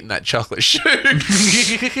 should have eaten that chocolate shoe.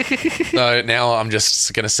 So now I'm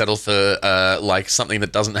just going to settle for like something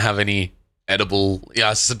that doesn't have any edible,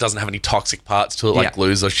 it doesn't have any toxic parts to it, like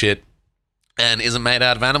glues or shit, and isn't made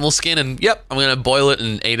out of animal skin. And yep, I'm going to boil it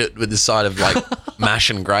and eat it with the side of like mash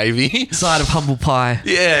and gravy. Side of humble pie.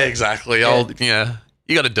 Yeah, exactly. You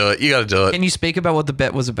got to do it. Can you speak about what the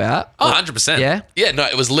bet was about? Oh, 100%. Yeah? Yeah, no,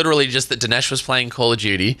 it was literally just that Dinesh was playing Call of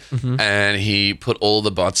Duty and he put all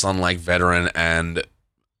the bots on like veteran and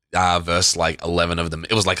versus like 11 of them.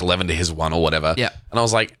 It was like 11 to his 1 or whatever. Yeah. And I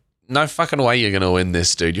was like, no fucking way you're going to win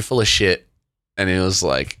this, dude. You're full of shit. And he was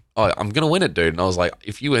like, oh, I'm going to win it, dude. And I was like,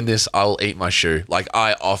 if you win this, I'll eat my shoe. Like,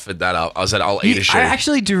 I offered that up. I said, I'll eat a shoe. I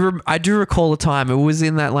actually I do recall a time. It was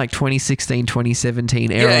in that like 2016,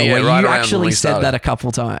 2017 era Yeah, where right you around actually when we said started. that a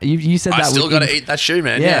couple times. You said that. I still got to eat that shoe,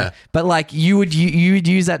 man. Yeah. But like you would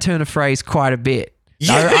use that turn of phrase quite a bit.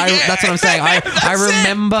 Yeah, That's what I'm saying. I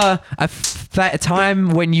remember a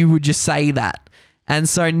time when you would just say that. And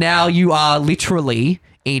so now you are literally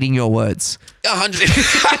eating your words.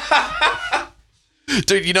 100.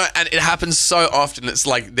 Dude, and it happens so often. It's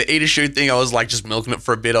like the eat a shoe thing. I was like just milking it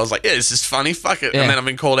for a bit. I was like, yeah, this is funny. Fuck it. Yeah. And then I've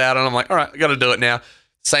been called out and I'm like, all right, I got to do it now.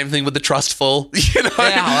 Same thing with the trust fall.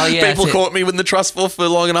 People caught me with the trust fall for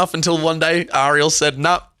long enough until one day Ariel said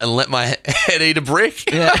no and let my head eat a brick.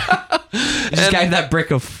 Yeah. Just gave that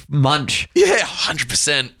brick a munch. Yeah,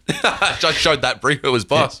 100%. I showed that brick who was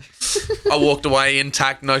boss. I walked away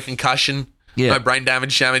intact, no concussion. Yeah. No brain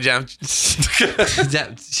damage, jam.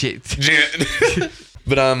 That shit.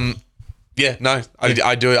 But yeah, no,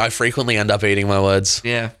 I do. I frequently end up eating my words.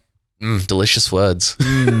 Yeah. Delicious words.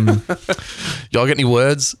 Y'all get any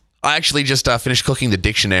words? I actually just finished cooking the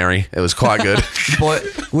dictionary. It was quite good.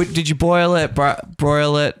 Did you boil it,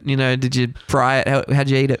 broil it? Did you fry it? How'd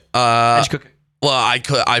you eat it? How'd you cook it? Well,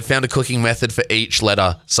 I found a cooking method for each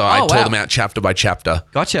letter, so I tore them out chapter by chapter.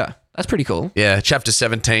 Gotcha. That's pretty cool. Yeah, chapter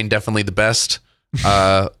 17 definitely the best.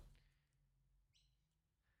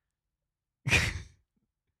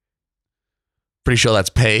 Pretty sure that's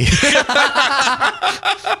P.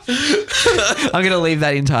 I'm gonna leave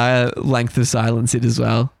that entire length of silence in as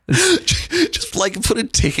well. Just like put a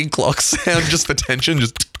ticking clock sound just for tension.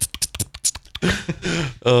 Just.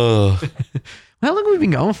 Oh, How long have we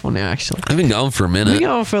been going for now? Actually, I've been going for a we've minute. been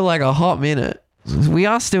going for like a hot minute. We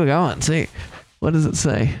are still going. See, what does it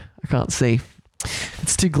say? I can't see.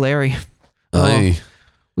 It's too glary. Hey,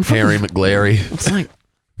 We fucking- Harry McGlary. It's like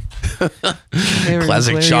Harry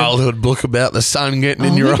Classic McGlary. childhood book about the sun getting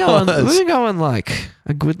in your We've eyes. been going like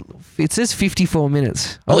a good. It says 54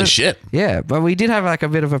 minutes. Holy shit. Yeah, but we did have like a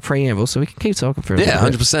bit of a preamble, so we can keep talking for a Yeah,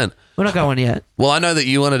 little bit. 100%. We're not going yet. Well, I know that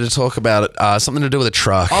you wanted to talk about something to do with a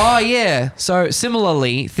truck. Oh yeah. So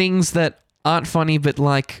similarly, things that aren't funny but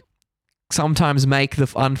like sometimes make the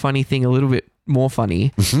unfunny thing a little bit more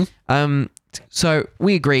funny. Mm-hmm. So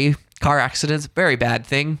we agree, car accidents, very bad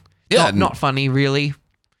thing. Yeah. Not funny really.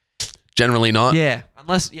 Generally not. Yeah.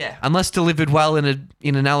 Unless delivered well in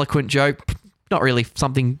an eloquent joke, not really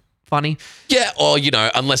something funny. Yeah, or,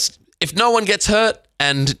 unless if no one gets hurt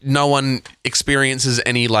and no one experiences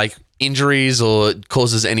any like injuries or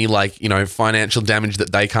causes any like, financial damage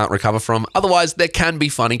that they can't recover from. Otherwise, there can be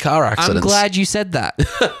funny car accidents. I'm glad you said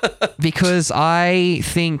that because I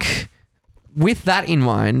think with that in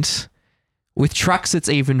mind, with trucks, it's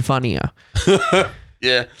even funnier.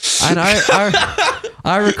 Yeah. And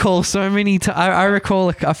I recall so many. I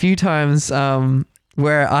recall a few times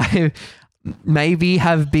where I maybe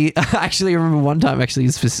have been. I actually remember one time. Actually,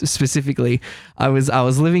 specifically, I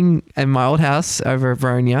was living in my old house over at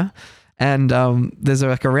Bronia. And there's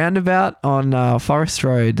like a roundabout on Forest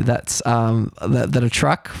Road that's that a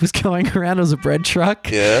truck was going around. It was a bread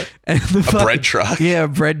truck. Yeah. And A bread truck. Yeah, a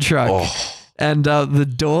bread truck. Oh. And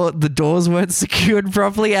the doors weren't secured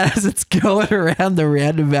properly. And as it's going around the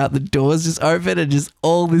roundabout, the doors just open and just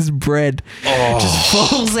all this bread just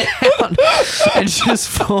falls out and just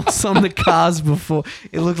falls on the cars before.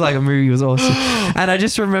 It looked like a movie. It was awesome. And I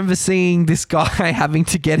just remember seeing this guy having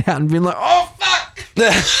to get out and being like, "Oh fuck!"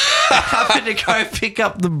 having to go pick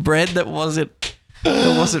up the bread that wasn't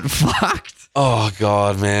fucked. Oh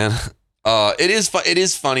God, man. It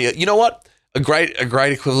is funny. You know what? A great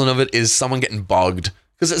equivalent of it is someone getting bogged,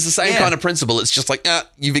 because it's the same kind of principle. It's just like,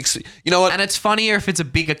 you know what? And it's funnier if it's a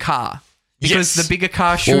bigger car, because the bigger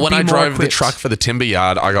car should Well, when be I more drove the equipped. truck for the timber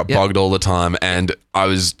yard, I got bogged all the time, and I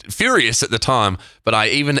was furious at the time. But I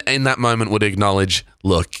even in that moment would acknowledge,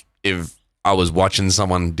 look, if I was watching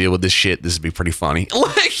someone deal with this shit, this would be pretty funny.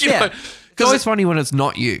 Like, you know, It's always funny when it's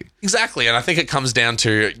not you. exactly. And I think it comes down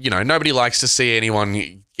to, nobody likes to see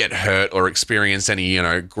anyone get hurt or experience any,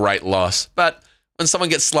 great loss. But when someone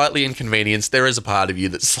gets slightly inconvenienced, there is a part of you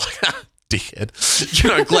that's like,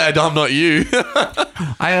 dickhead, glad I'm not you.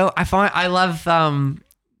 I love that,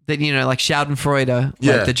 like Schadenfreude,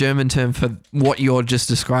 like the German term for what you're just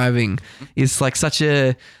describing, is like such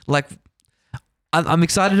a like. I'm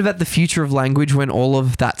excited about the future of language when all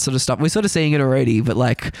of that sort of stuff. We're sort of seeing it already, but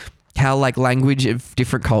like how like language of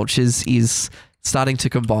different cultures is starting to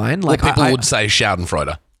combine. Like people would say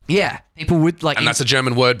Schadenfreude. Yeah, people would like, and that's a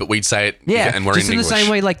German word, but we'd say it. Yeah, and we're just in in the English.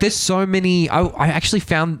 same way. Like, there's so many. I actually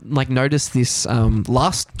noticed this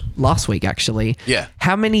last week actually. Yeah.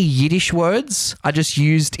 How many Yiddish words are just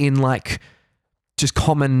used in like just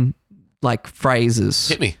common like phrases?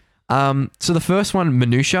 Hit me. So the first one,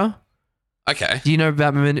 minutia. Okay. Do you know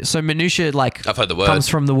about minutia? So minutia, like, I've heard the word. comes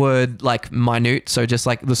from the word like minute, so just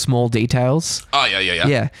like the small details. Oh yeah.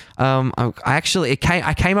 Yeah.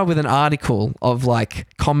 I came up with an article of like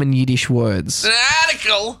common Yiddish words. An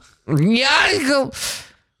article. Yeah.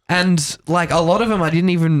 And like a lot of them I didn't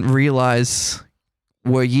even realize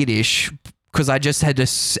were Yiddish, because I just had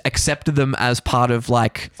accepted them as part of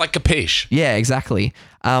like. It's like capiche. Yeah, exactly.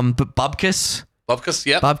 But bubkus. Bubkus.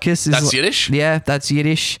 Yep. Bubkus is That's Yiddish. Yeah, that's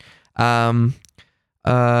Yiddish. What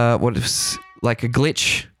is like a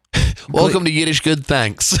glitch? Welcome to Yiddish Good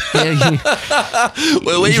Thanks. Yeah,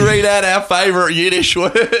 Where we read out our favourite Yiddish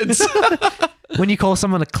words. when you call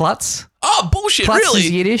someone a klutz, Oh, bullshit, klutz really?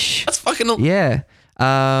 is Yiddish. That's fucking... Yeah.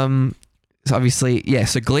 So obviously, yeah.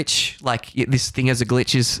 So glitch, like this thing as a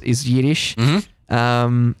glitch is Yiddish.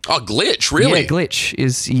 Mm-hmm. Oh, glitch, really? Yeah, glitch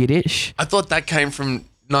is Yiddish. I thought that came from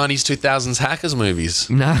 90s, 2000s hackers movies.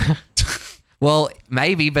 No. Well,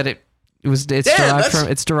 maybe, but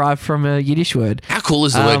it's derived from a Yiddish word. How cool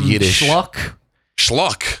is the word Yiddish? Schlock,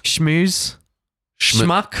 Schlock. schmooze,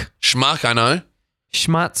 schmuck, Schmuck, I know.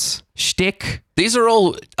 schmutz, shtick. These are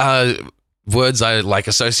all words I like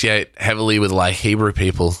associate heavily with like Hebrew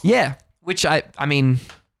people. Yeah, which I mean,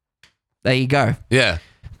 there you go. Yeah.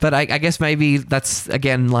 But I guess maybe that's,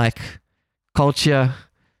 again, like culture,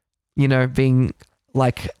 being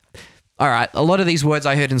like, all right, a lot of these words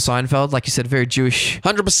I heard in Seinfeld, like you said, very 100%.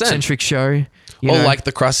 Jewish-centric show. Or like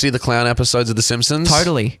the Krusty the Clown episodes of The Simpsons.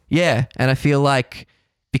 Totally. Yeah. And I feel like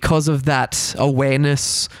because of that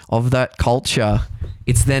awareness of that culture,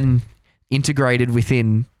 it's then integrated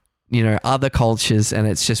within, other cultures, and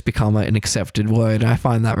it's just become an accepted word. I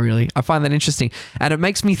find that interesting. And it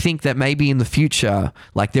makes me think that maybe in the future,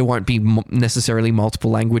 like there won't be necessarily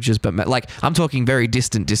multiple languages, but like I'm talking very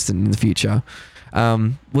distant in the future.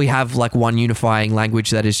 We have like one unifying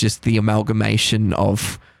language that is just the amalgamation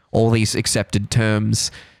of all these accepted terms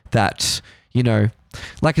that,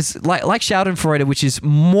 like it's like Schadenfreude, which is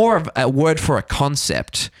more of a word for a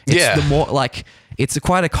concept. It's the more like it's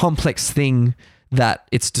quite a complex thing that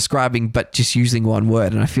it's describing, but just using one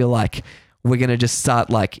word. And I feel like we're going to just start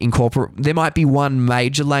like there might be one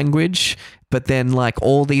major language, but then like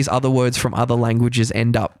all these other words from other languages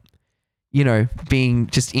end up, being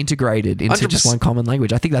just integrated into 100%. just one common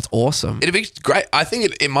language. I think that's awesome. It'd be great. I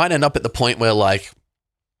think it might end up at the point where like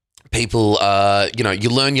people, you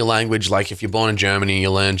learn your language. Like if you're born in Germany,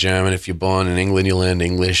 you learn German. If you're born in England, you learn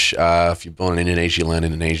English. If you're born in Indonesia, you learn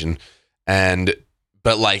Indonesian.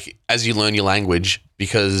 But like as you learn your language,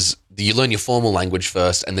 because you learn your formal language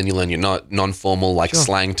first, and then you learn your non-formal like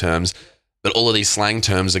slang terms. But all of these slang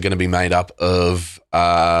terms are going to be made up of,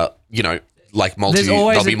 like they'll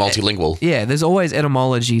be multilingual. Yeah, there's always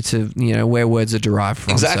etymology to, where words are derived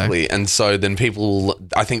from. Exactly. And so then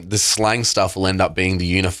I think the slang stuff will end up being the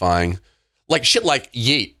unifying, like shit like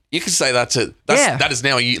yeet. You could say that that is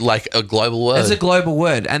now like a global word. It's a global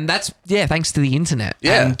word. And that's, thanks to the internet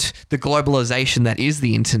and the globalization that is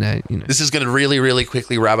the internet. This is going to really, really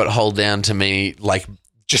quickly rabbit hole down to me. Like,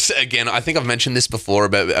 just again, I think I've mentioned this before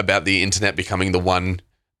about the internet becoming the one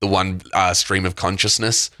stream of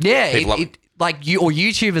consciousness. Yeah.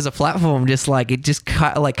 YouTube as a platform,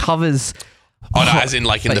 covers. Oh, no, as in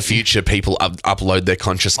like in the future, people upload their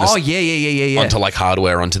consciousness. Oh, yeah. Onto like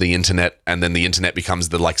hardware, onto the internet, and then the internet becomes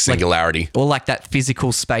the like singularity. Or like that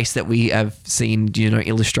physical space that we have seen,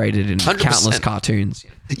 illustrated in 100%. Countless cartoons.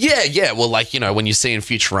 Yeah. Well, like, when you see in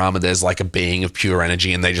Futurama, there's like a being of pure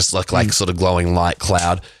energy and they just look like sort of glowing light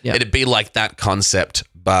cloud. Yep. It'd be like that concept,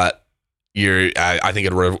 but I think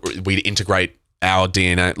we'd integrate our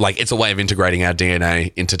DNA, like it's a way of integrating our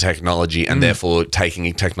DNA into technology and therefore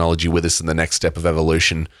taking technology with us in the next step of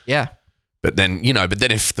evolution. Yeah. But then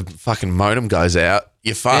if the fucking modem goes out,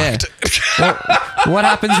 you're fucked. Yeah. What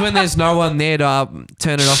happens when there's no one there to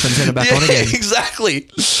turn it off and turn it back on again? Exactly.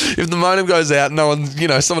 If the modem goes out, no one,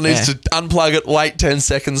 someone needs to unplug it, wait 10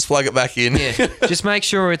 seconds, plug it back in. Yeah. Just make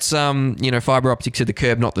sure it's, fiber optic to the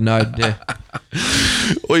curb, not the node. Yeah.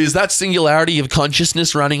 Or is that singularity of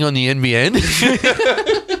consciousness running on the NBN?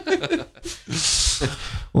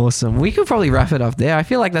 Awesome. We could probably wrap it up there. I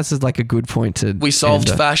feel like this is like a good point to. We solved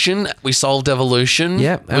fashion. We solved evolution.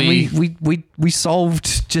 Yeah, and we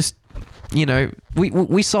solved just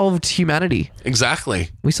we solved humanity.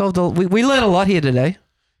 Exactly. We solved. We learned a lot here today.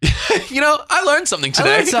 I learned something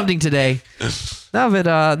today. No,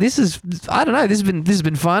 but this is, I don't know. This has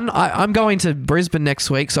been fun. I'm going to Brisbane next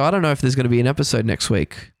week, so I don't know if there's going to be an episode next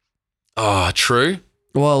week. Oh, true.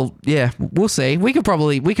 Well, yeah, we'll see. We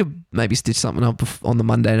could maybe stitch something up on the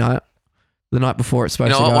Monday night, the night before it's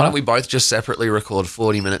supposed to go. Why don't we both just separately record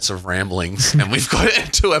 40 minutes of ramblings and we've got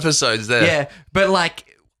 2 episodes there. Yeah, but like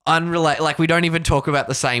unrelated, like we don't even talk about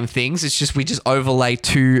the same things. It's just we just overlay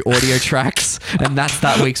 2 audio tracks and that's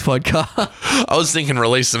that week's podcast. I was thinking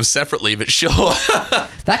release them separately, but sure.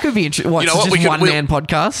 That could be interesting. Just one-man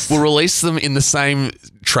podcast? We'll release them in the same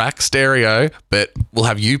track stereo, but we'll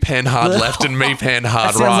have you pan hard left and me pan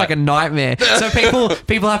hard that right. Sounds like a nightmare. So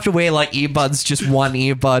people have to wear like earbuds, just one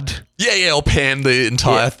earbud. Yeah, or pan the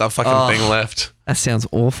entire fucking thing left. That sounds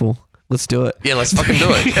awful. Let's do it. Yeah, let's fucking do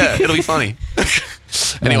it. Yeah, it'll be funny.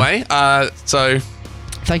 Anyway, so...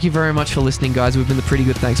 Thank you very much for listening, guys. We've been the Pretty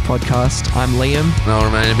Good Thanks podcast. I'm Liam. I'll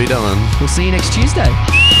remain to be Dylan. We'll see you next Tuesday.